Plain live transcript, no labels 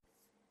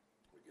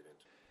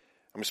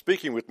I'm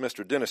speaking with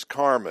Mr. Dennis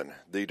Carman,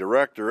 the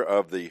director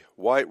of the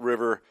White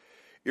River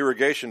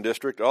Irrigation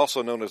District,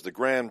 also known as the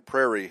Grand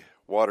Prairie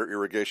Water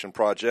Irrigation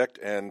Project,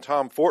 and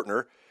Tom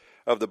Fortner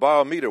of the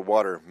Bayou Meto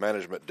Water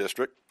Management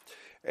District.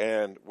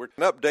 And we're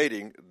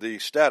updating the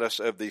status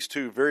of these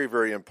two very,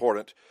 very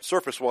important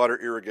surface water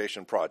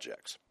irrigation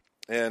projects.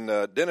 And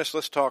Dennis,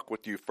 let's talk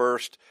with you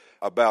first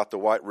about the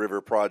White River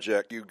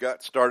Project. You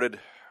got started,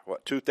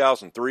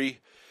 2003?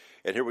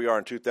 And here we are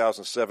in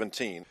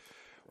 2017.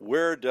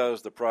 Where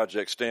does the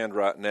project stand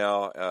right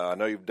now? I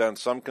know you've done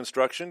some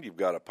construction. You've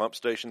got a pump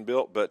station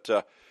built, but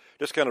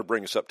just kind of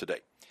bring us up to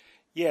date.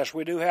 Yes,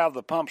 we do have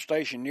the pump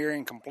station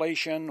nearing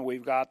completion.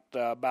 We've got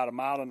about a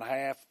mile and a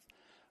half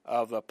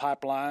of the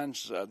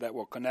pipelines that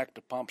will connect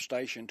the pump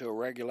station to a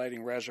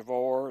regulating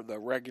reservoir. The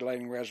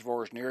regulating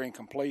reservoir is nearing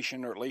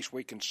completion, or at least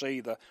we can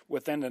see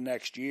within the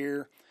next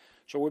year.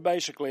 So we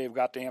basically have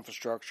got the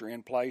infrastructure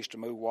in place to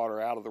move water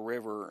out of the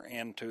river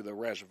into the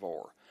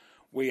reservoir.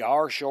 We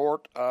are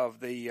short of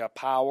the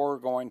power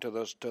going to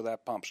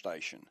that pump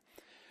station.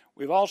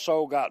 We've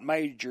also got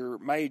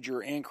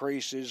major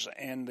increases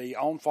in the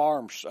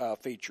on-farm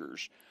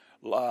features.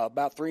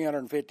 About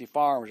 350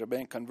 farms have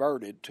been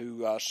converted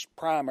to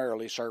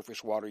primarily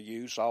surface water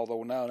use,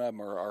 although none of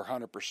them are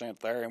 100%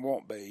 there and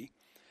won't be.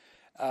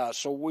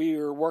 So we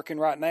are working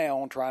right now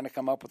on trying to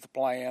come up with a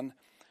plan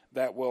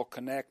that will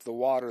connect the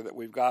water that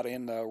we've got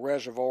in the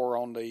reservoir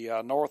on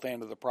the north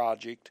end of the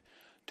project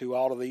to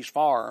all of these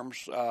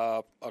farms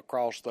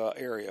across the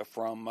area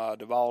from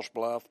Duval's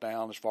Bluff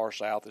down as far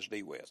south as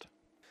DeWitt.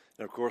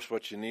 And, of course,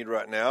 what you need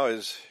right now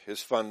is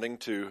funding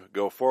to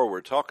go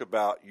forward. Talk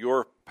about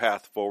your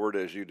path forward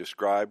as you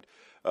described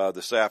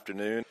this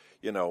afternoon.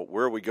 You know,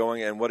 where are we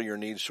going and what are your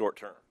needs short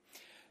term?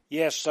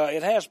 Yes,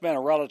 it has been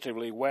a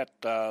relatively wet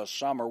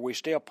summer. We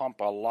still pump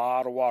a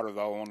lot of water,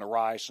 though, on the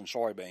rice and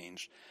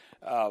soybeans.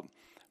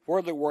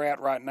 Where that we're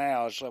at right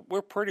now is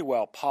we're pretty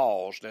well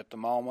paused at the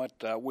moment.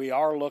 We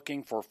are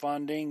looking for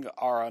funding.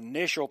 Our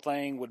initial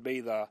thing would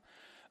be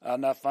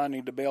enough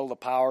funding to build the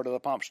power to the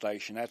pump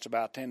station. That's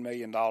about $10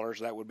 million.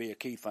 That would be a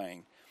key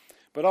thing.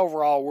 But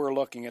overall, we're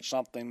looking at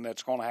something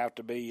that's going to have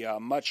to be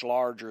much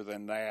larger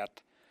than that.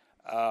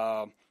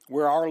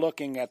 We are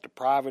looking at the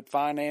private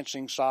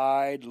financing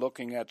side,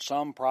 looking at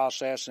some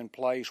process in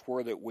place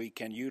where that we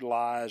can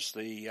utilize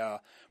the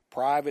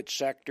private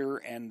sector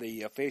and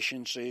the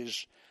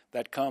efficiencies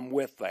that come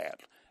with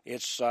that.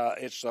 It's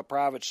the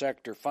private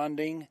sector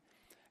funding,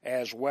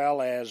 as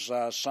well as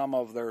some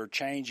of their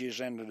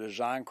changes in the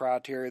design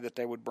criteria that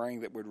they would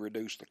bring that would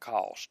reduce the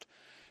cost.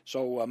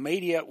 So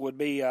immediate would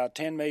be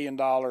 $10 million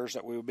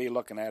that we would be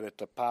looking at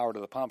the power to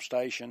the pump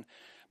station.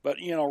 But,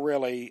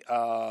 really,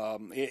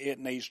 it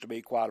needs to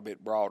be quite a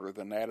bit broader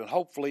than that. And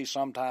hopefully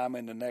sometime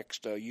in the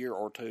next year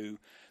or two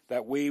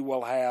that we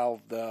will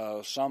have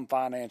some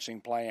financing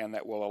plan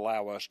that will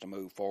allow us to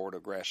move forward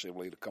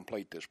aggressively to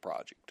complete this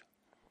project.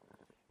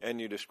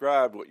 And you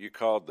described what you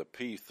called the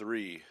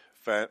P3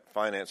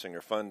 financing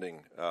or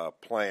funding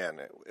plan.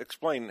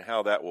 Explain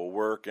how that will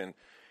work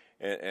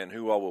and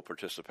who all will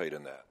participate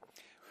in that.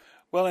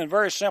 Well, in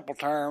very simple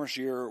terms,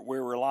 we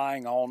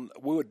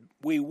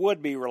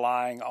would be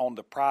relying on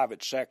the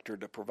private sector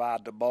to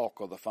provide the bulk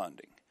of the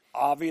funding.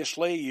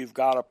 Obviously, you've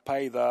got to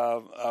pay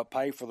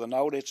for the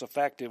note. It's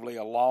effectively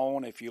a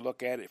loan if you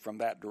look at it from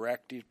that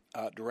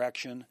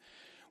direction.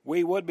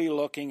 We would be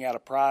looking at a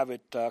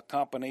private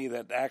company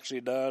that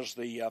actually does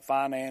the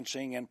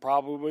financing and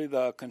probably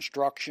the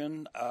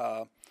construction,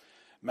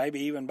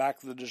 maybe even back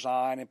to the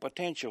design and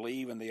potentially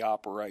even the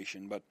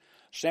operation. But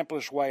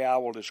simplest way I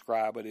will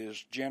describe it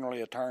is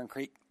generally a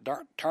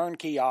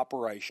turnkey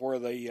operation where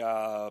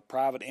the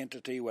private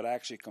entity would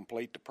actually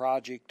complete the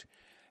project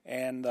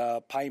and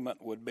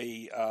payment would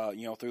be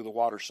through the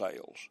water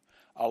sales.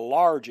 A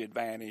large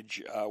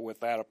advantage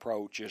with that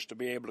approach is to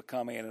be able to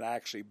come in and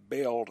actually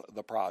build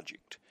the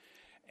project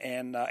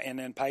and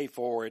then pay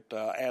for it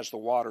as the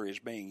water is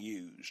being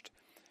used.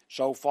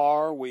 So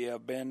far, we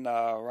have been,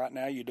 right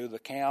now you do the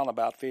count,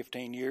 about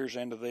 15 years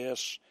into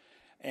this,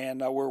 and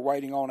we're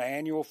waiting on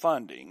annual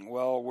funding.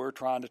 Well, we're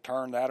trying to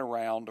turn that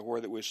around to where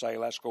that we say,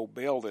 let's go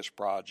build this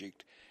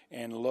project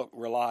and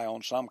rely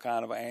on some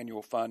kind of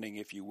annual funding,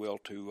 if you will,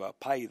 to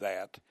pay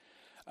that.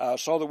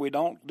 So that we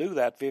don't do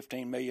that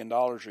 $15 million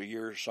a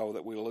year so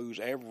that we lose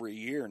every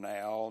year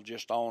now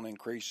just on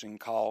increasing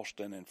cost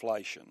and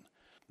inflation.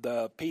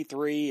 The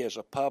P3 is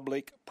a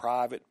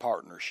public-private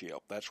partnership.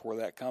 That's where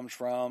that comes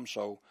from.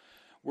 So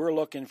we're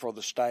looking for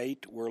the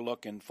state. We're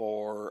looking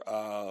for,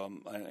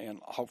 and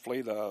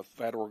hopefully the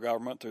federal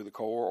government through the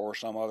Corps or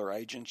some other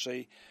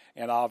agency.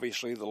 And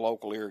obviously the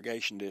local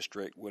irrigation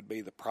district would be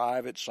the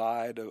private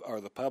side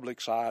or the public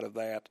side of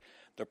that.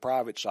 The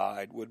private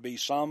side would be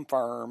some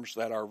firms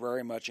that are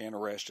very much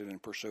interested in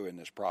pursuing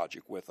this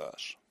project with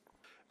us.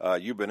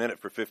 You've been in it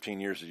for 15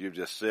 years, as you've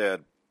just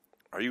said.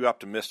 Are you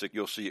optimistic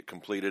you'll see it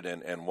completed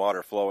and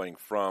water flowing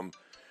from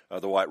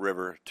the White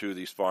River to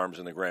these farms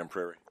in the Grand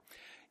Prairie?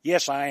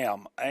 Yes, I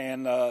am,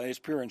 and it's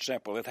pure and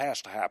simple. It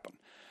has to happen.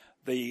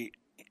 The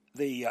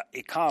the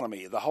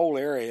economy. The whole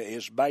area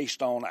is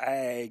based on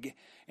ag,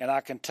 and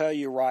I can tell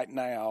you right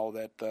now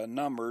that the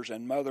numbers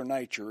and Mother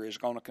Nature is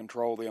going to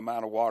control the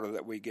amount of water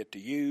that we get to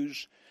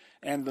use.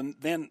 And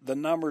then the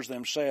numbers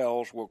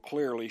themselves will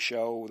clearly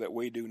show that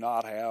we do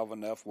not have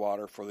enough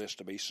water for this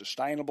to be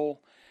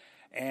sustainable,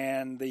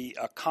 and the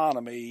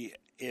economy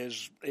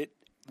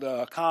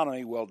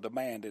will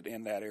demand it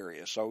in that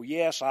area. So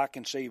yes, I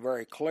can see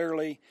very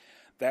clearly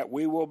that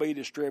we will be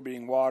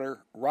distributing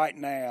water. Right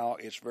now,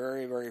 it's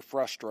very, very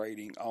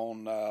frustrating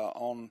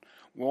on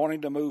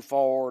wanting to move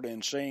forward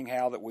and seeing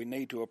how that we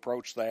need to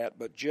approach that,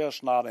 but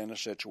just not in a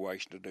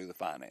situation to do the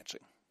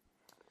financing.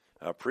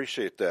 I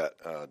appreciate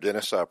that,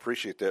 Dennis. I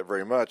appreciate that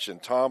very much.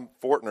 And Tom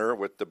Fortner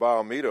with the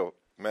Bayou Meto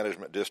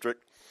Management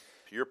District,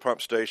 your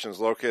pump station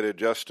is located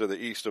just to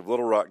the east of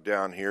Little Rock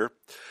down here,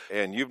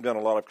 and you've done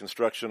a lot of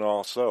construction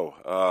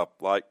also,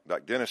 like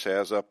Dennis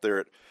has up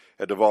there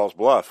at Duval's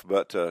Bluff.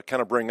 But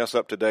kind of bring us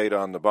up to date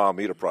on the Bayou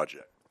Meto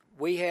project.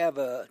 We have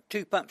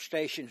 2 pump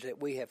stations that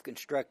we have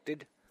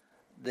constructed.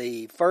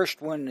 The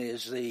first one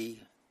is the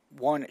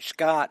one at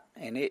Scott,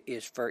 and it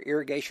is for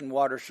irrigation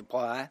water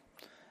supply.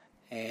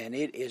 And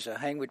it is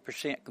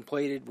 100%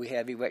 completed. We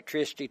have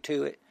electricity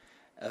to it.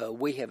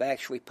 We have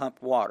actually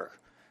pumped water,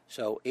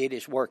 so it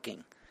is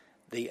working.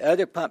 The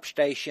other pump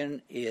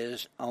station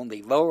is on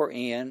the lower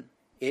end.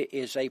 It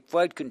is a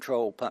flood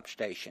control pump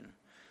station,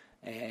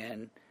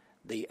 and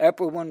the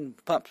upper one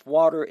pumps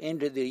water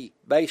into the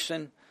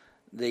basin.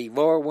 The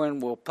lower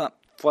one will pump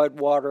flood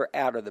water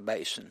out of the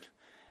basin,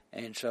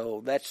 and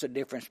so that's the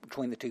difference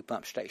between the 2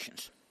 pump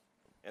stations.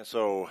 And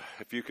so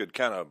if you could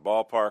kind of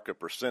ballpark a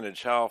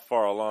percentage, how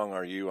far along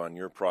are you on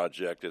your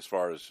project as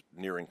far as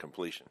nearing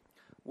completion?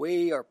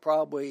 We are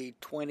probably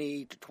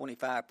 20 to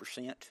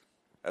 25%.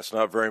 That's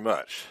not very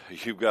much.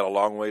 You've got a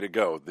long way to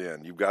go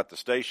then. You've got the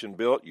station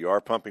built, you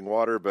are pumping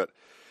water, but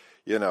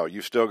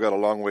you've still got a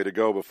long way to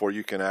go before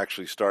you can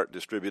actually start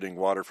distributing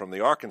water from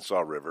the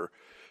Arkansas River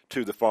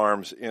to the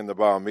farms in the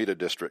Bayou Meto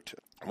District.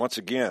 Once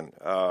again,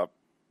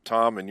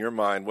 Tom, in your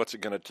mind, what's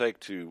it going to take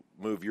to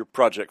move your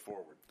project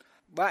forward?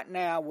 Right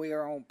now, we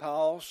are on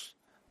pause.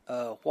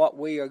 What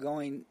we are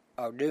doing,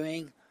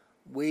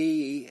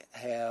 we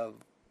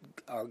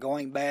are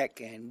going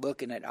back and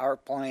looking at our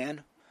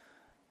plan,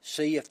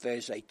 see if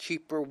there's a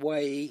cheaper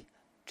way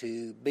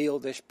to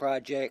build this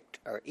project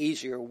or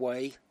easier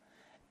way,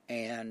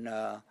 and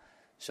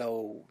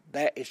so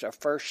that is our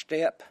first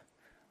step.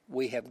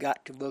 We have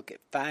got to look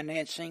at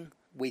financing.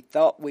 We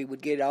thought we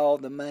would get all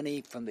the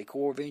money from the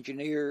Corps of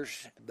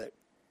Engineers, but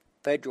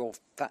federal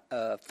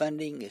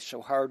funding is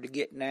so hard to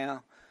get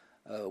now.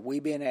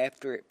 We've been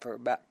after it for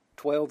about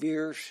 12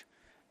 years,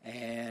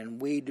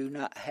 and we do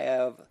not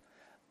have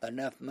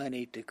enough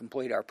money to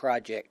complete our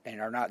project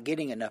and are not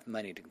getting enough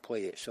money to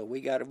complete it. So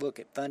we got to look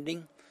at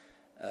funding,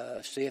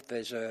 see if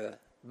there's a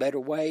better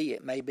way.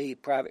 It may be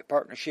private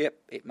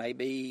partnership. It may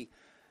be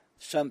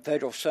some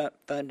federal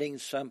funding,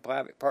 some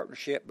private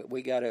partnership, but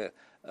we got to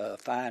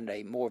find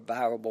a more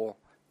viable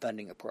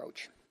funding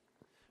approach.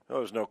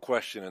 There's no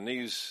question. And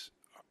these,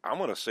 I'm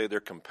going to say they're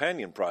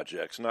companion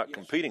projects, not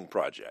competing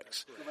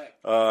projects.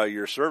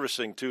 You're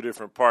servicing 2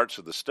 different parts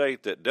of the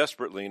state that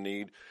desperately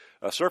need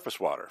surface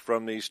water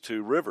from these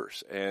 2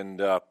 rivers. And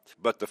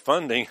but the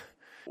funding,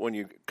 when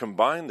you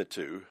combine the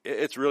 2,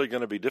 it's really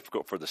going to be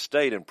difficult for the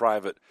state and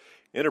private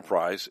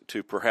enterprise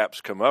to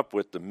perhaps come up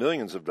with the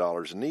millions of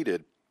dollars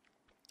needed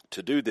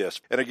to do this.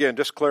 And again,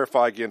 just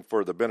clarify again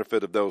for the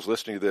benefit of those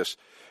listening to this,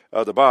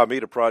 the Bayou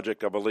Meto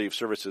project, I believe,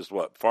 services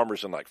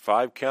farmers in like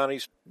 5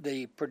 counties?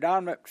 The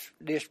predominant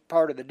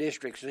part of the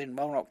district is in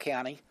Roanoke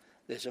County.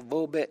 There's a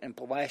little bit in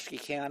Pulaski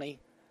County,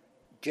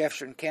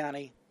 Jefferson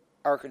County,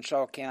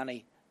 Arkansas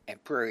County,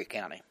 and Prairie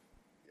County.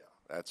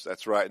 Yeah,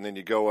 that's right. And then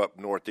you go up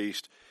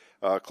northeast,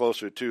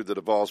 closer to the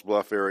Duval's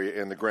Bluff area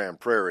and the Grand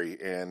Prairie,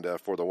 and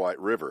for the White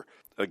River.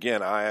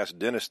 Again, I asked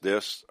Dennis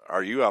this,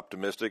 are you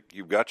optimistic?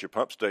 You've got your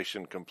pump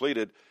station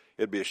completed.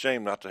 It'd be a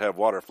shame not to have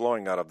water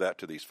flowing out of that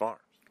to these farms.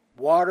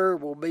 Water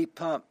will be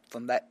pumped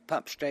from that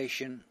pump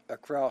station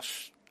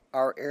across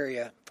our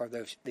area for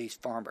these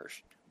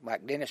farmers.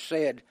 Like Dennis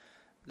said,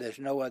 there's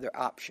no other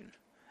option.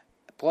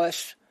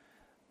 Plus,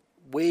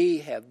 we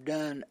have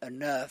done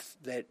enough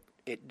that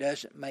it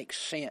doesn't make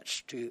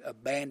sense to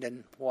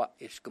abandon what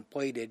is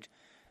completed.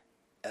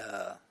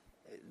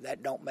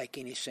 That don't make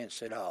any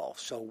sense at all.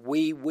 So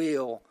we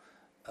will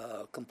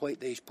complete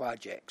these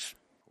projects.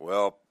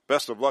 Well,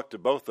 best of luck to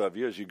both of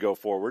you as you go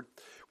forward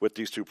with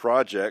these 2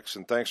 projects,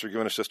 and thanks for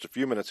giving us just a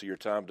few minutes of your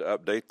time to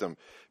update them.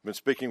 I've been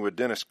speaking with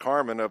Dennis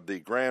Carman of the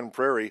Grand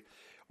Prairie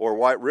or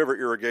White River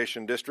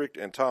Irrigation District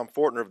and Tom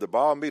Fortner of the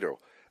Bayou Meto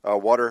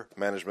Water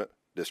Management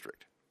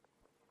District.